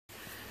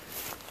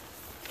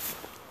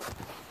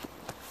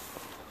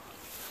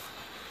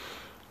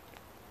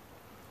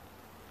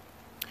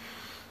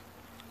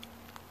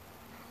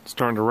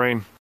starting to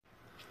rain.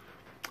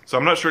 So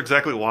I'm not sure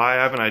exactly why.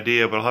 I have an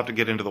idea, but I'll have to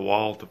get into the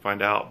wall to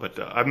find out. But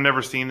I've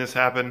never seen this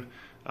happen.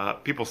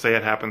 People say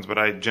it happens, but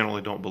I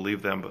generally don't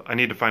believe them. But I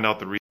need to find out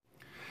the reason.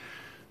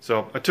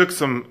 So I took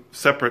some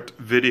separate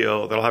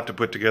video that I'll have to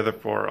put together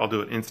I'll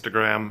do an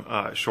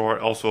Instagram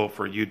short, also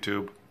for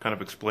YouTube, kind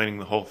of explaining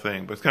the whole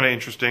thing. But it's kind of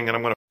interesting, and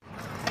I'm going to...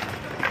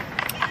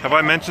 Have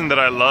I mentioned that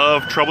I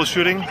love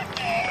troubleshooting?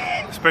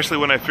 Especially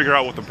when I figure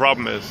out what the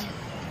problem is.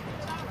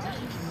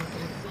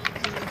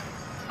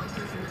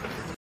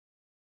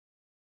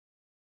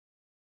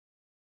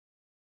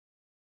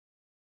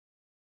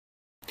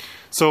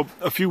 So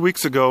a few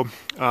weeks ago,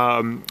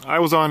 I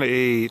was on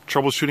a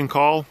troubleshooting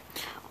call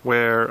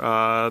where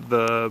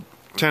the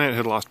tenant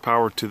had lost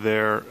power to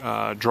their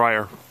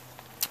dryer.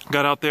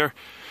 Got out there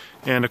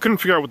and I couldn't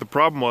figure out what the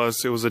problem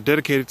was. It was a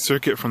dedicated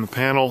circuit from the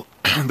panel.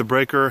 The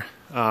breaker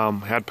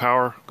had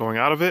power going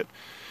out of it,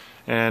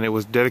 and it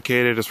was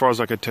dedicated, as far as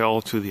I could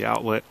tell, to the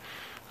outlet.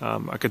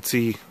 I could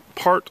see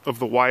part of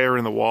the wire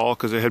in the wall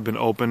because it had been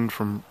opened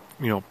from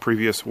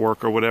previous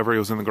work or whatever. It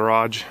was in the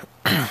garage.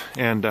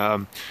 And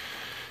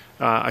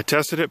I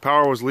tested it.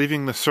 Power was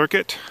leaving the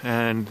circuit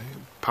and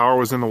power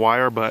was in the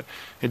wire, but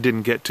it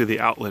didn't get to the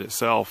outlet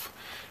itself.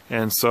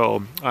 And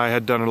so I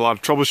had done a lot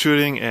of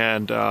troubleshooting,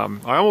 and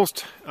I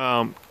almost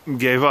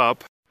gave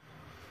up.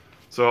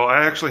 So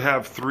I actually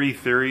have 3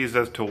 theories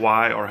as to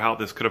why or how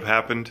this could have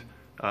happened.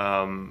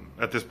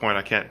 At this point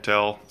I can't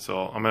tell,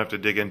 so I'm gonna have to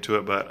dig into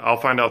it, but I'll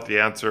find out the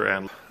answer.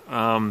 And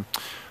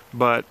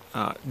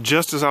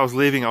just as I was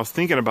leaving, I was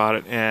thinking about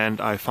it, and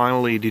I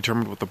finally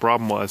determined what the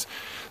problem was.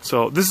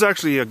 So this is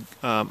actually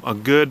a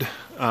good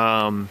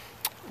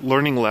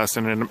learning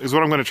lesson, and is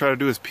what I'm going to try to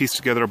do is piece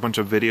together a bunch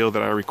of video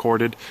that I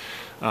recorded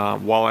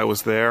while I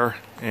was there,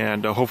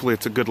 and hopefully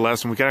it's a good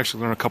lesson. We can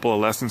actually learn a couple of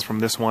lessons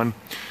from this one.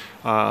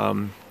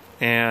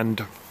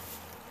 And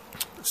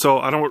so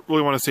I don't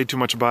really want to say too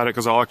much about it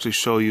because I'll actually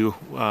show you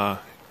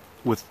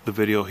with the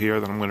video here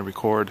that I'm going to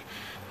record.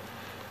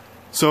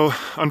 So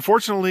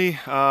unfortunately,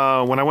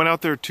 when I went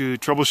out there to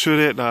troubleshoot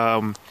it,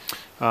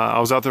 I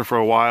was out there for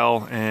a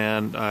while,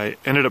 and I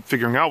ended up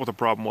figuring out what the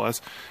problem was,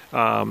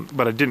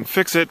 but I didn't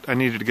fix it. I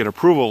needed to get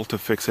approval to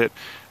fix it,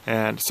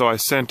 and so I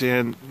sent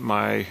in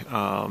my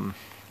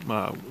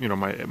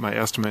my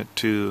estimate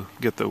to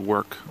get the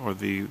work or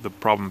the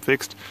problem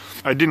fixed.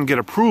 I didn't get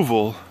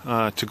approval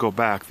to go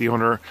back. The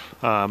owner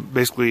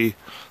basically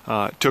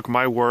took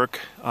my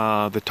work,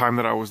 the time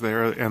that I was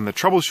there, and the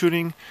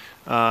troubleshooting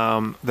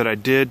that I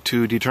did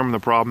to determine the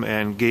problem,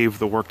 and gave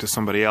the work to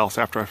somebody else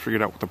after I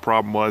figured out what the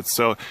problem was.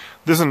 So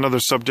this is another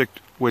subject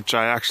which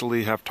I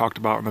actually have talked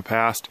about in the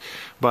past,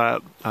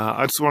 but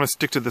I just want to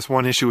stick to this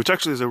one issue, which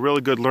actually is a really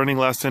good learning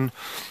lesson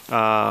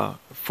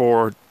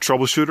for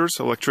troubleshooters,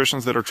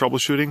 electricians that are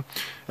troubleshooting,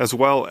 as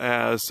well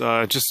as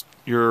just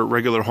your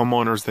regular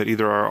homeowners that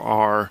either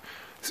are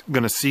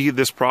going to see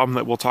this problem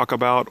that we'll talk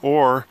about,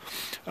 or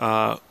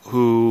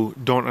who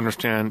don't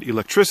understand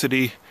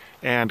electricity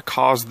and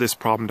cause this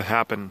problem to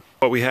happen.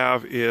 What we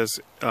have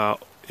is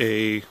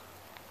a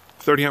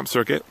 30 amp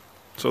circuit.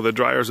 So the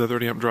dryer is a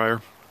 30 amp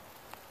dryer.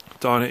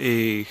 It's on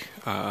a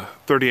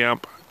 30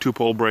 amp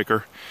 2-pole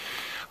breaker.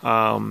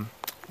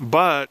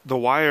 But the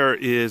wire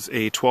is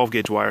a 12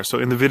 gauge wire. So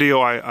in the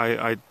video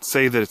I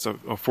say that it's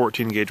a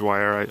 14 gauge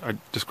wire. I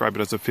describe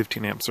it as a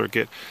 15 amp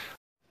circuit.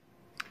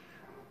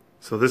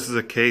 So this is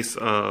a case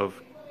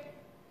of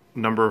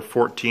number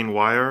 14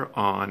 wire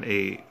on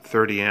a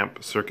 30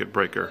 amp circuit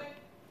breaker.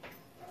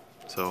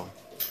 So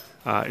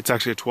it's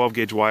actually a 12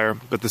 gauge wire,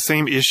 but the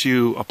same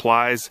issue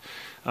applies.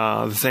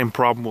 The same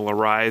problem will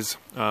arise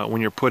when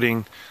you're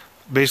putting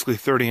basically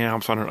 30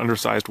 amps on an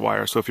undersized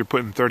wire. So if you're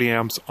putting 30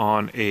 amps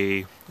on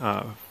a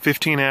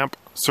 15 amp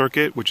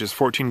circuit, which is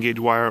 14 gauge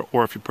wire,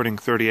 or if you're putting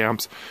 30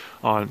 amps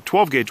on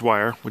 12 gauge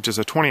wire, which is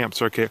a 20 amp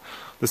circuit,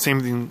 the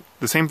same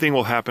thing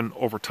will happen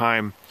over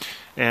time.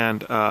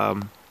 And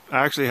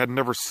I actually had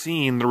never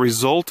seen the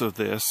result of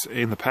this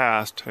in the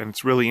past, and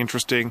it's really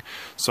interesting.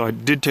 So I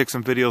did take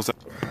some videos.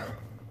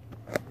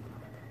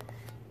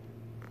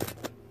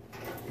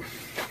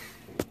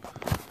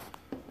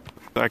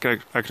 I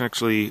can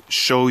actually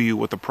show you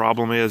what the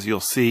problem is. You'll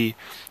see,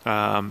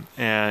 and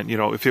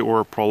if it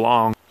were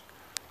prolonged,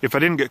 if I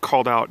didn't get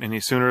called out any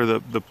sooner,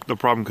 the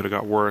problem could have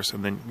got worse,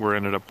 and then we're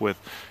ended up with,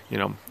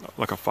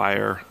 like a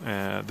fire,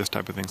 this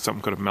type of thing.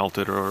 Something could have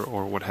melted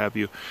or what have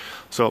you.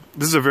 So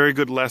this is a very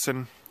good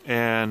lesson.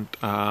 And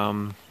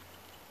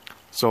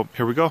so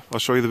here we go. I'll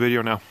show you the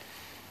video now.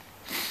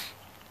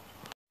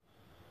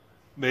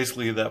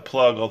 Basically that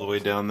plug all the way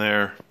down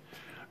there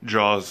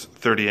draws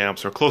 30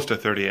 amps or close to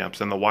 30 amps,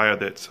 and the wire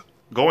that's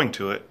going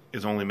to it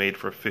is only made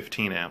for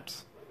 15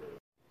 amps.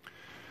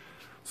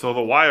 So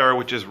the wire,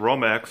 which is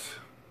Romex,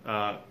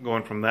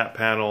 going from that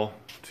panel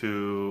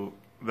to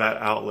that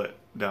outlet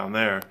down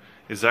there,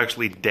 is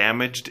actually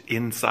damaged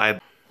inside.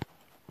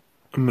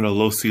 I'm in a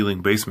low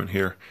ceiling basement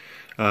here.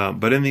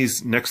 But in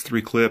these next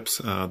 3 clips,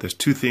 there's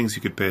 2 things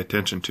you could pay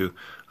attention to.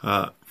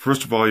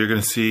 First of all, you're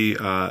going to see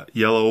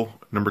yellow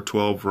number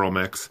 12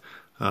 Romex.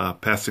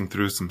 passing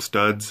through some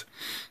studs,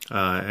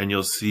 and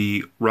you'll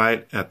see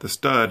right at the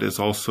stud is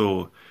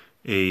also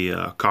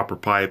a copper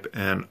pipe,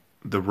 and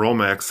the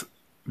Romex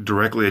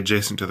directly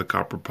adjacent to the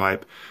copper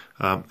pipe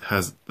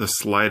has the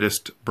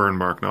slightest burn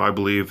mark. Now I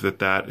believe that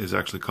that is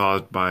actually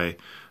caused by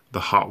the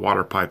hot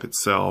water pipe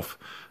itself,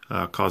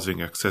 causing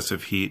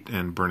excessive heat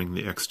and burning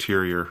the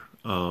exterior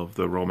of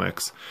the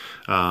Romex.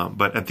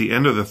 But at the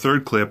end of the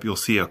third clip, you'll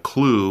see a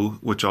clue,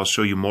 which I'll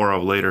show you more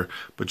of later,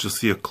 but you'll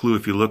see a clue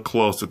if you look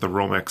close at the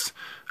Romex.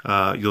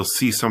 You'll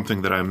see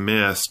something that I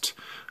missed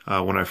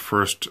when I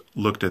first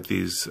looked at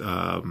these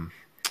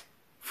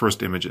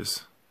first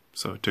images.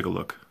 So take a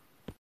look.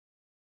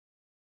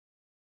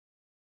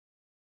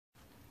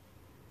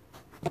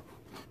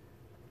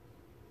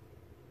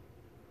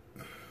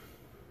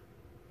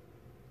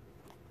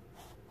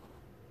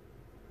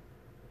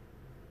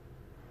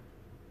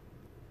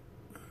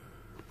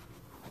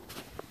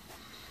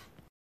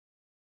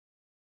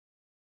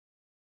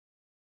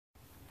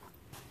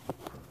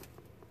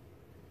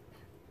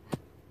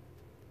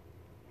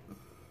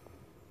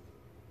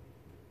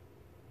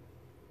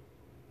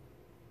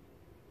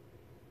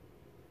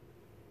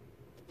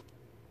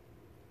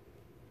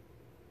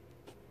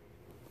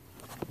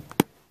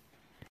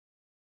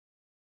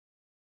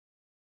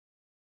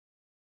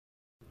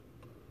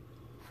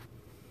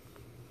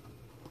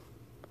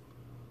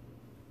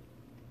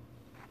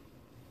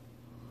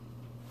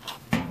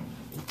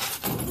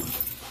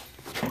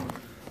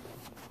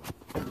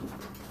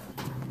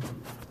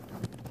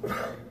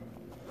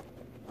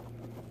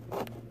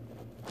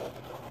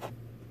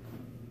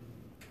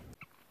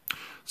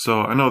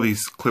 So I know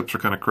these clips are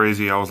kind of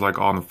crazy. I was like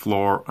on the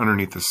floor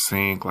underneath the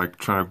sink, like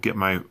trying to get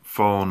my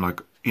phone like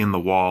in the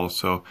wall.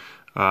 So,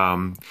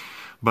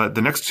 but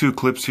the next two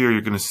clips here, you're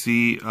going to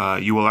see,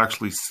 you will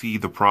actually see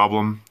the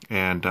problem.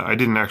 And I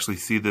didn't actually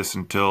see this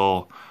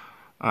until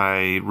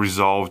I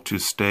resolved to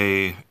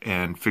stay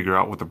and figure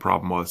out what the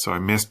problem was. So I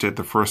missed it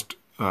the first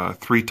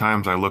 3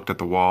 times I looked at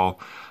the wall.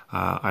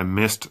 I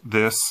missed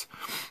this.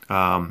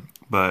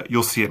 But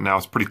you'll see it now.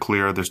 It's pretty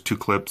clear. There's 2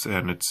 clips,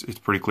 and it's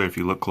pretty clear if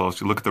you look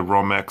close. You look at the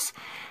Romex.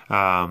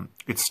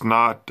 It's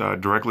not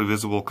directly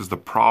visible because the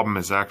problem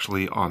is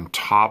actually on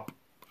top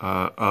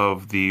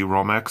of the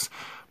Romex,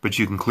 but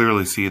you can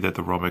clearly see that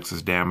the Romex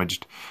is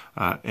damaged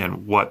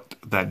and what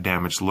that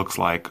damage looks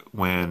like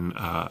when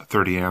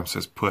 30 amps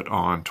is put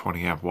on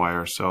 20 amp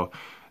wire. So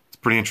it's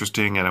pretty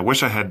interesting, and I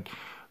wish I had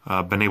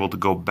been able to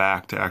go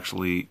back to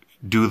actually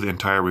do the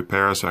entire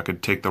repair so I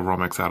could take the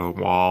Romex out of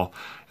the wall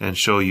and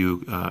show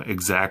you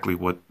exactly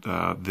what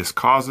this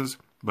causes,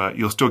 but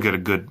you'll still get a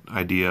good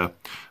idea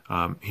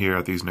here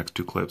at these next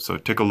 2 clips. So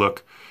take a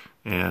look,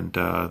 and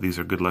these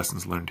are good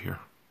lessons learned here.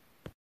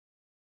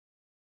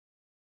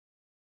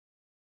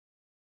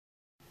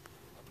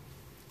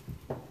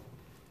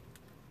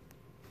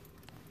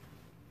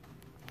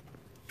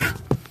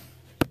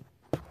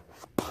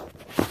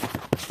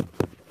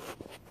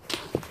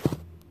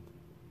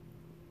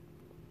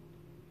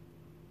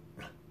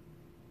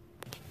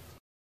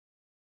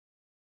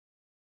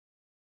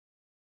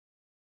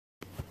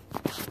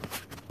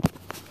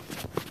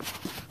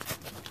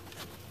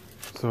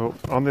 So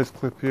on this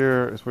clip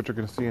here is what you're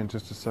going to see in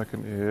just a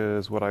second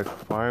is what I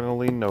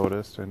finally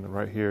noticed, and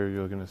right here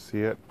you're going to see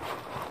it.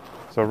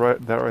 So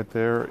that right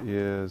there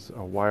is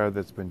a wire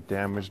that's been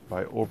damaged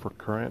by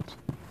overcurrent.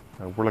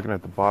 We're looking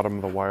at the bottom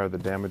of the wire. The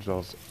damage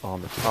is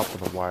on the top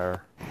of the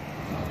wire.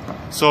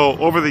 So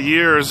over the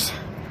years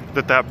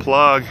that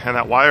plug and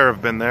that wire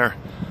have been there,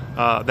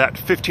 that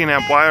 15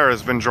 amp wire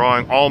has been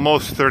drawing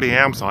almost 30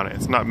 amps on it.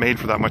 It's not made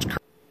for that much current.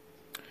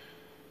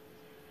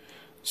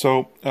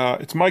 So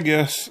it's my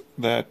guess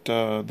that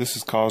this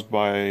is caused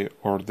by,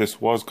 or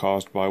this was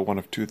caused by, one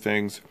of 2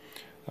 things.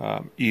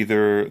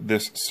 Either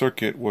this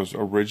circuit was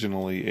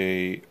originally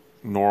a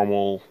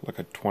normal, like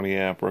a 20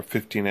 amp or a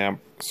 15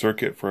 amp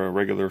circuit for a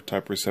regular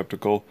type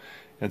receptacle,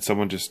 and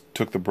someone just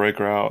took the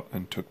breaker out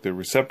and took the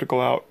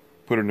receptacle out,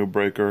 put a new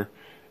breaker,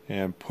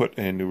 and put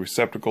a new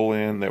receptacle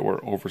in that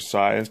were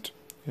oversized,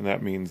 and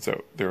that means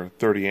that they're a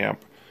 30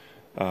 amp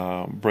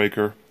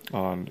breaker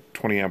on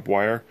 20 amp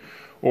wire.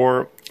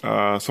 Or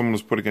someone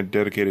was putting a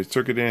dedicated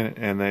circuit in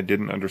and they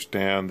didn't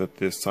understand that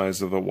the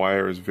size of the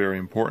wire is very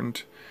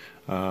important.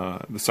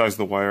 The size of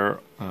the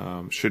wire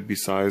should be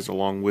sized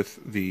along with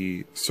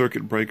the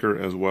circuit breaker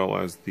as well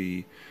as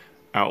the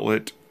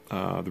outlet,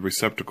 the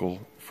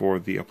receptacle for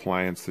the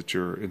appliance that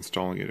you're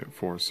installing it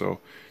for.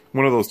 So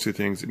one of those 2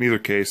 things. In either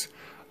case,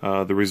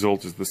 the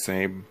result is the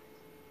same.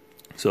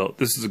 So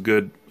this is a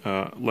good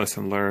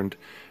lesson learned.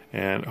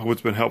 And I hope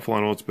it's been helpful.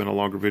 I know it's been a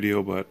longer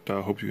video, but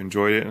I hope you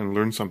enjoyed it and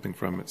learned something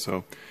from it.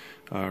 So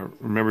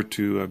remember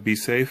to be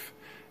safe,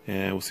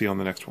 and we'll see you on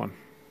the next one.